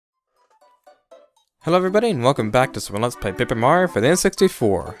Hello everybody and welcome back to some Let's Play Paper Mario for the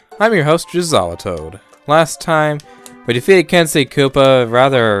N64. I'm your host, Jazalatoad. Last time, we defeated Kensei Koopa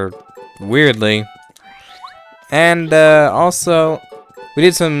rather weirdly. And also, we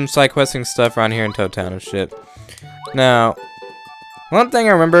did some side questing stuff around here in Toad Town and shit. Now, one thing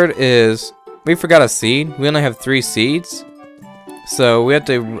I remembered is we forgot a seed. We only have 3 seeds. So we have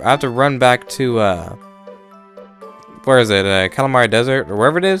to run back to where is it? Calamari Desert or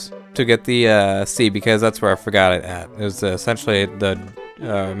wherever it is to get the seed, because that's where I forgot it at. It was essentially the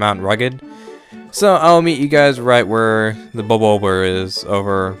Mount Rugged. So I'll meet you guys right where the Bulbober is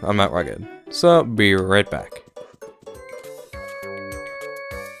over on Mount Rugged. So be right back.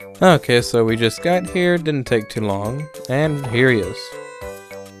 Okay, so we just got here, didn't take too long, and here he is.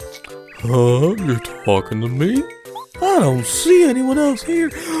 Huh? You're talking to me? I don't see anyone else here.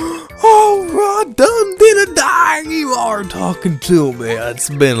 Oh, I done did a dying. You are talking to me.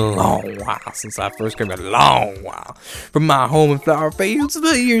 It's been a long while since I first came. A long while from my home in Flower Fields,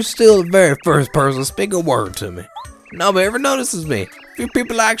 but you're still the very first person to speak a word to me. Nobody ever notices me. Few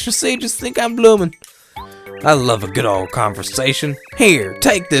people I actually see just think I'm blooming. I love a good old conversation. Here,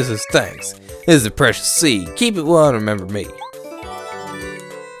 take this as thanks. This is a precious seed. Keep it well and remember me.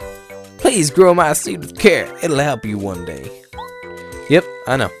 Please grow my seed with care. It'll help you one day. Yep,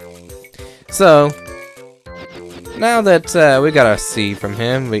 I know. So now that we got our seed from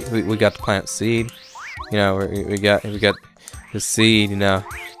him, we got the plant seed. You know, we got the seed. You know,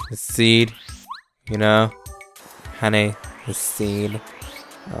 the seed. You know, honey, the seed.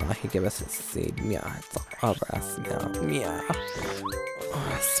 Oh, he gave us a seed. Yeah, it's all over us now. Yeah.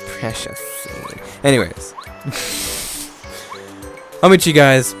 Oh, it's precious seed. Anyways. I'll meet you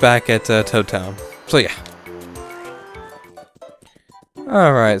guys back at Toad Town. So yeah.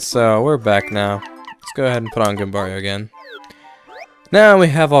 Alright, so we're back now. Let's go ahead and put on Goombario again. Now we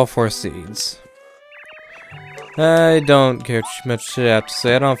have all 4 seeds. I don't care too much I have to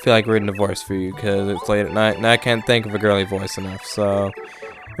say. I don't feel like reading a voice for you because it's late at night and I can't think of a girly voice enough. So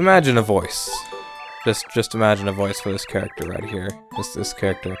imagine a voice. Just imagine a voice for this character right here. This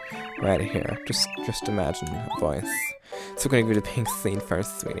character right here. Just imagine a voice. So we're gonna give you the pink seed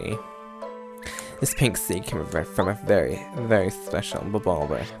first, sweetie. This pink seed came from a very, very special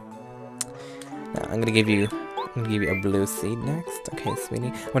Bulbober. Now I'm gonna give you a blue seed next. Okay, sweetie.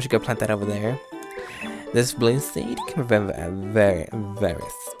 I want you to go plant that over there. This blue seed came from a very, very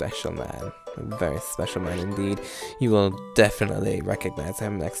special man. A very special man indeed. You will definitely recognize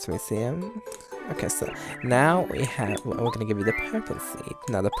him next time you see him. Okay, so now we're gonna give you the purple seed.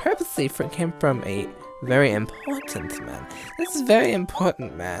 Now the purple seed came from a very important man. This is very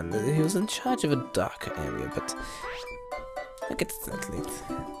important man. He was in charge of a darker area, but I get to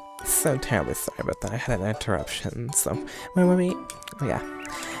so terribly sorry about that. I had an interruption. So where were we? Oh, yeah.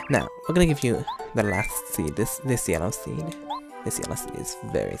 Now we're gonna give you the last seed. This yellow seed. This yellow seed is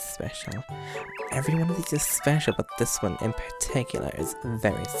very special. Every one of these is special, but this one in particular is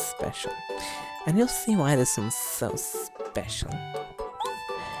very special. And you'll see why this one's so special.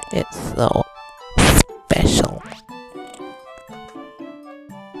 It's so special.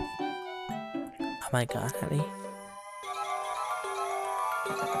 Oh my god, honey.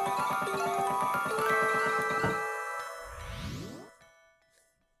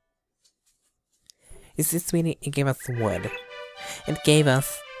 You see, sweetie, it gave us wood. It gave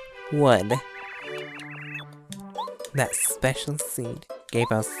us wood. That special seed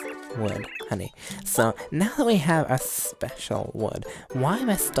gave us wood, honey. So now that we have our special wood, why am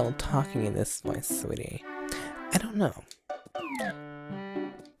I still talking in this voice, sweetie? I don't know.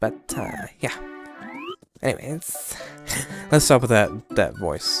 But yeah. Anyways, let's stop with that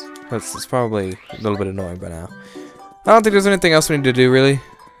voice. It's probably a little bit annoying by now. I don't think there's anything else we need to do really.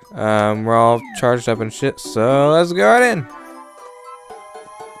 We're all charged up and shit, so let's go right in.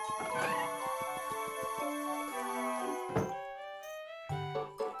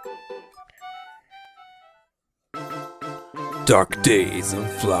 Dark days in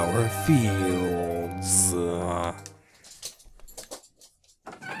Flower Fields.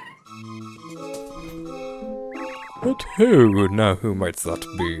 But who? Now who might that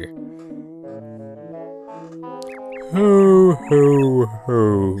be? Ho, ho,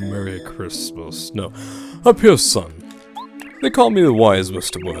 ho, Merry Christmas. No, up here, son. They call me the wise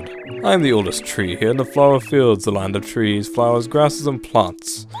Mr. Wood. I am the oldest tree here in the Flower Fields, the land of trees, flowers, grasses, and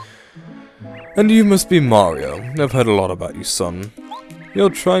plants. And you must be Mario. I've heard a lot about you, son. You're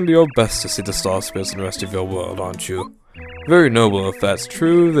trying your best to see the star spirits and the rest of your world, aren't you? Very noble. If that's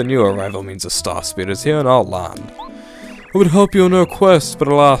true, then your arrival means a star spirit is here in our land. I would help you on your quest, but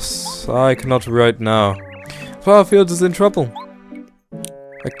alas, I cannot right now. Flower Fields is in trouble.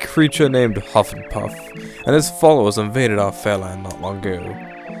 A creature named Hufflepuff and his followers invaded our fairland not long ago.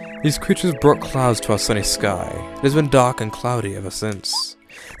 These creatures brought clouds to our sunny sky. It has been dark and cloudy ever since.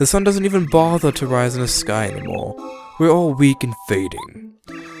 The sun doesn't even bother to rise in the sky anymore. We're all weak and fading.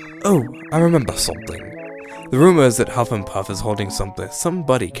 Oh, I remember something. The rumor is that Hufflepuff is holding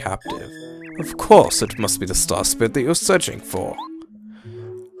somebody captive. Of course, it must be the star spirit that you're searching for.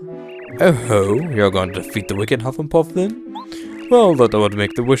 Oh ho, you're going to defeat the wicked Hufflepuff then? Well, that would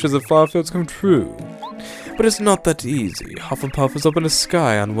make the wishes of Firefields come true. But it's not that easy. Hufflepuff is up in the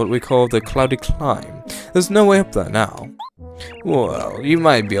sky on what we call the Cloudy Climb. There's no way up there now. Well, you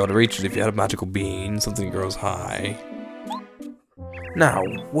might be able to reach it if you had a magical bean, something that grows high. Now,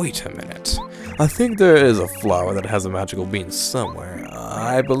 wait a minute. I think there is a flower that has a magical bean somewhere.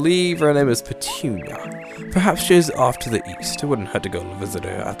 I believe her name is Petunia. Perhaps she is off to the east. It wouldn't hurt to go visit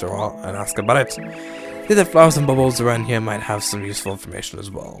her after all and ask about it. The other flowers and bubbles around here might have some useful information as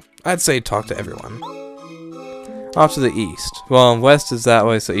well. I'd say talk to everyone. Off to the east. Well, west is that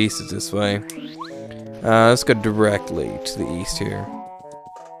way, so east is this way. Let's go directly to the east here.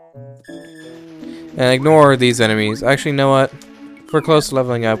 And ignore these enemies. Actually, you know what? If we're close to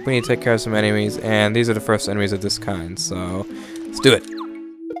leveling up, we need to take care of some enemies, and these are the first enemies of this kind, so let's do it.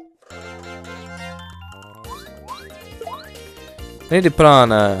 I need to put on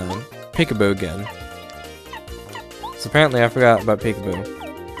Peekaboo again. So apparently I forgot about Peekaboo.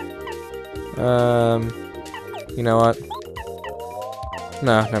 You know what?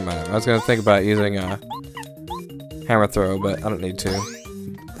 No, never mind. I was gonna think about using a hammer throw, but I don't need to.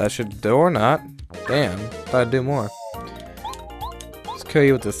 That should do or not. Damn, thought I'd do more. Let's kill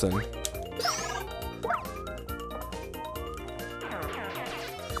you with this thing.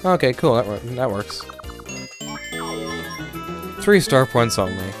 Okay, cool. That works. 3 star points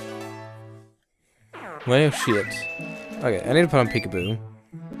only. Well, shit. Okay, I need to put on Peekaboo.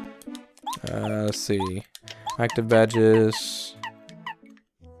 Let's see. Active badges.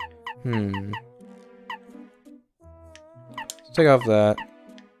 Let's take off that.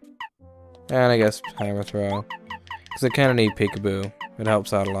 And I guess hammer throw. Because I kind of need Peekaboo. It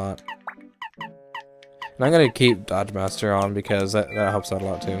helps out a lot. And I'm going to keep Dodge Master on because that helps out a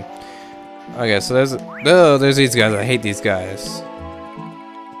lot too. Okay, so there's these guys. I hate these guys.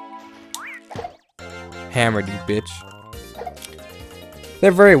 Hammered, you bitch.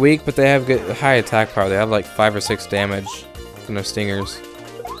 They're very weak, but they have high attack power. They have like 5 or 6 damage from their stingers.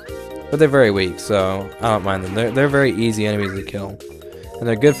 But they're very weak, so I don't mind them. They're very easy enemies to kill. And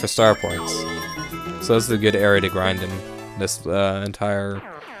they're good for star points. So this is a good area to grind in this entire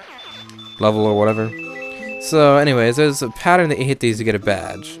level or whatever. So anyways, there's a pattern that you hit these to get a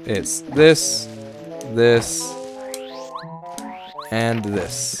badge. It's this, this, and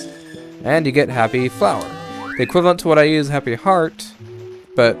this. And you get Happy Flower. The equivalent to what I use, Happy Heart,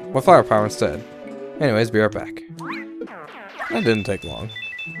 but with Flower Power instead. Anyways, be right back. That didn't take long.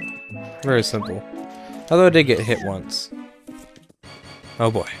 Very simple. Although I did get hit once. Oh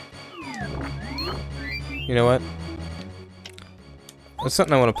boy. You know what? There's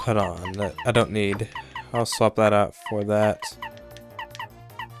something I want to put on that I don't need. I'll swap that out for that.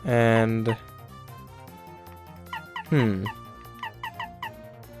 And...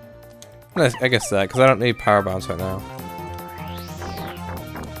 I guess that, because I don't need Power Bounce right now.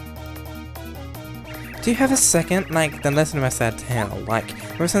 Do you have a second? Like, then listen to my sad tale. Like,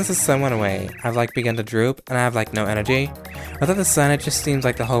 ever since the sun went away, I've like begun to droop, and I have like no energy. Without the sun, it just seems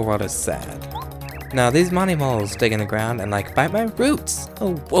like the whole world is sad. Now, these Monty Moles dig in the ground and like bite my roots.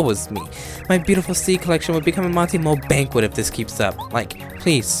 Oh, woe is me. My beautiful seed collection would become a Monty Mole banquet if this keeps up. Like,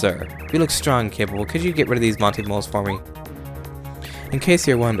 please, sir, you look strong and capable. Could you get rid of these Monty Moles for me? In case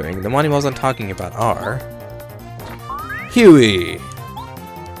you're wondering, the Monty Moles I'm talking about are... Huey!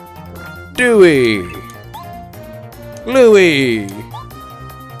 Dewey! Louie!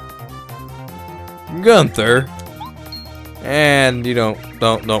 Gunther! And you don't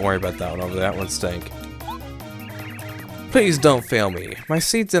worry about that one over there. That one stank. Please don't fail me. My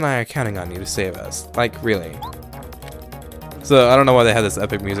seeds and I are counting on you to save us. Like, really. So, I don't know why they had this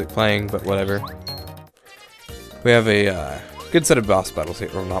epic music playing, but whatever. We have a good set of boss battles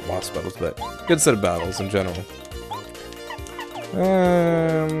here. Or not boss battles, but good set of battles in general.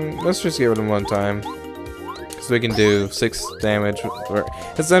 Let's just get rid of them one time. Because we can do 6 damage. Or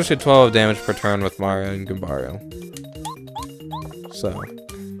essentially 12 damage per turn with Mario and Goombario. So,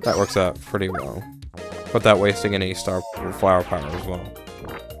 that works out pretty well. Without wasting any star flower power as well.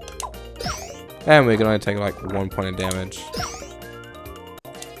 And we can only take like 1 point of damage.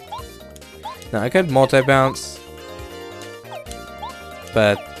 Now I could multi-bounce.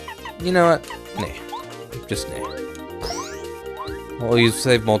 But, you know what? Nah. Just nah. We'll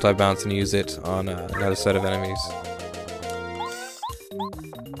save multi-bounce and use it on another set of enemies.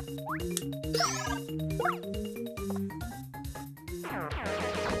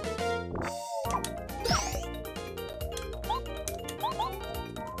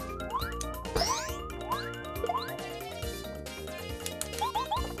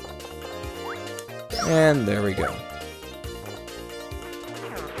 And there we go.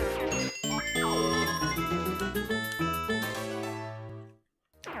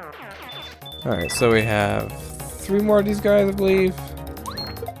 Alright, so we have 3 more of these guys, I believe.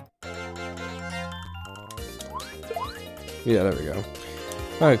 Yeah, there we go.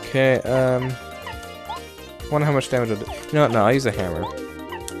 Okay, wonder how much damage it'll do. You know what, no, I'll use a hammer.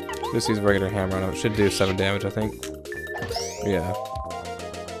 Just use a regular hammer on him. It should do 7 damage, I think. Yeah.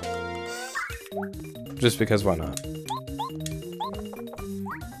 Just because, why not?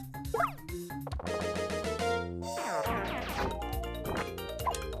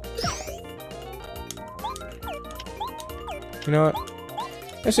 You know what?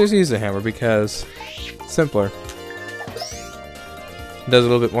 Let's just use the hammer because it's simpler. It does a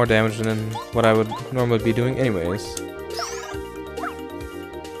little bit more damage than what I would normally be doing anyways.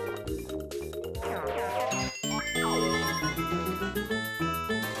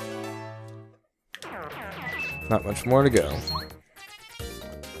 Not much more to go.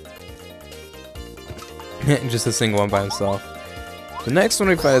 Just a single one by himself. The next one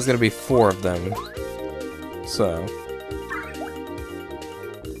we fight is going to be 4 of them. So...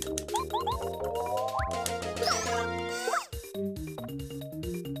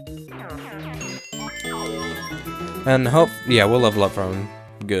 and hope, yeah, we'll level up from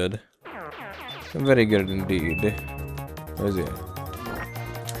good. Very good indeed. Where's he at?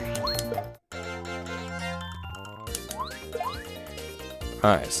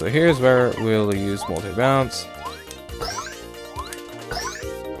 Alright, so here's where we'll use multi-bounce.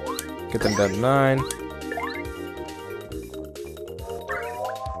 Get them down to 9.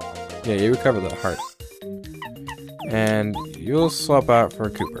 Yeah, you recover that heart. And you'll swap out for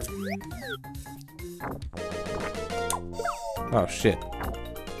Kooper. Oh shit.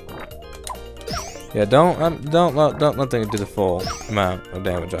 Yeah, don't let them do the full amount of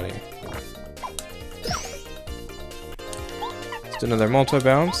damage on you. Let's do another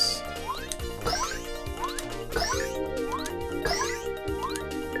multi-bounce.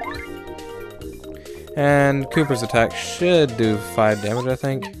 And Kooper's attack should do 5 damage, I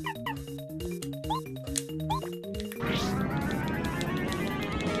think.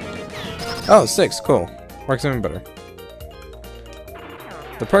 Oh, 6, cool. Works even better.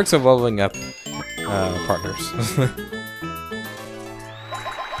 The perks of leveling up partners.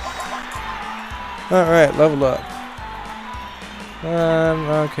 Alright, level up.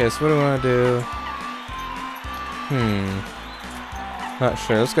 Okay, so what do I want to do? Not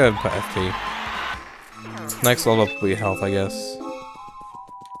sure. Let's go ahead and put FP. Next level up will be health, I guess.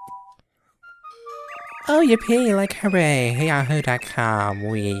 Oh, yippee, like hooray, Yahoo.com,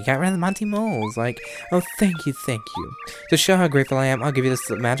 we got rid of the Monty Moles, like, oh, thank you. To show how grateful I am, I'll give you this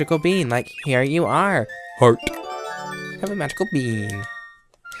magical bean, like, here you are. Heart. Have a magical bean.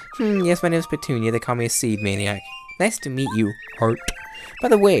 Yes, my name is Petunia, they call me a seed maniac. Nice to meet you, Heart. By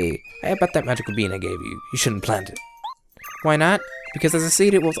the way, about that magical bean I gave you, you shouldn't plant it. Why not? Because as a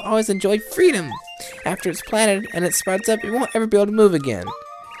seed, it will always enjoy freedom. After it's planted and it sprouts up, it won't ever be able to move again.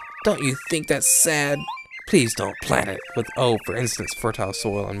 Don't you think that's sad? Please don't plant it with, oh, for instance, fertile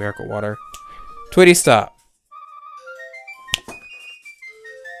soil and miracle water. Tweety, stop.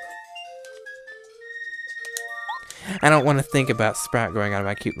 I don't want to think about sprout growing out of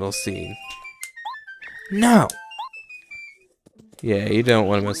my cute little seed. No! Yeah, you don't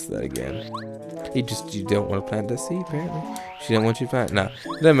want to mess with that again. You don't want to plant that seed, apparently. She don't want you to plant it. No,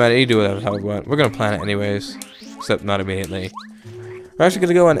 it doesn't matter. You do whatever the hell you want. We're going to plant it anyways. Except not immediately. We're actually going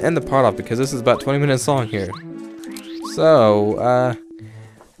to go and end the part off because this is about 20 minutes long here. So,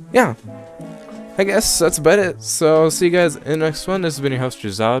 yeah. I guess that's about it. So, I'll see you guys in the next one. This has been your host,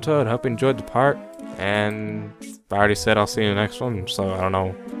 Gisalto, and I hope you enjoyed the part. And I already said I'll see you in the next one, so I don't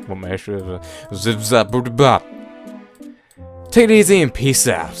know what my issue is. Take it easy and peace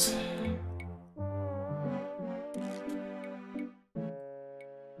out.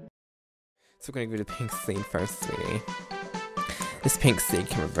 So we're gonna go to the pink seed first, sweetie. This pink seed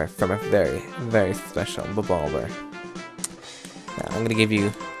came from a very, very special revolver. Now I'm gonna give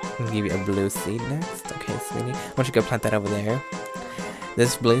you a blue seed next. Okay, sweetie. I want you to go plant that over there.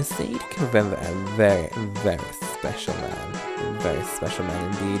 This blue seed came from a very, very special man. A very special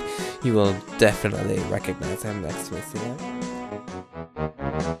man indeed. You will definitely recognize him next to me, see that?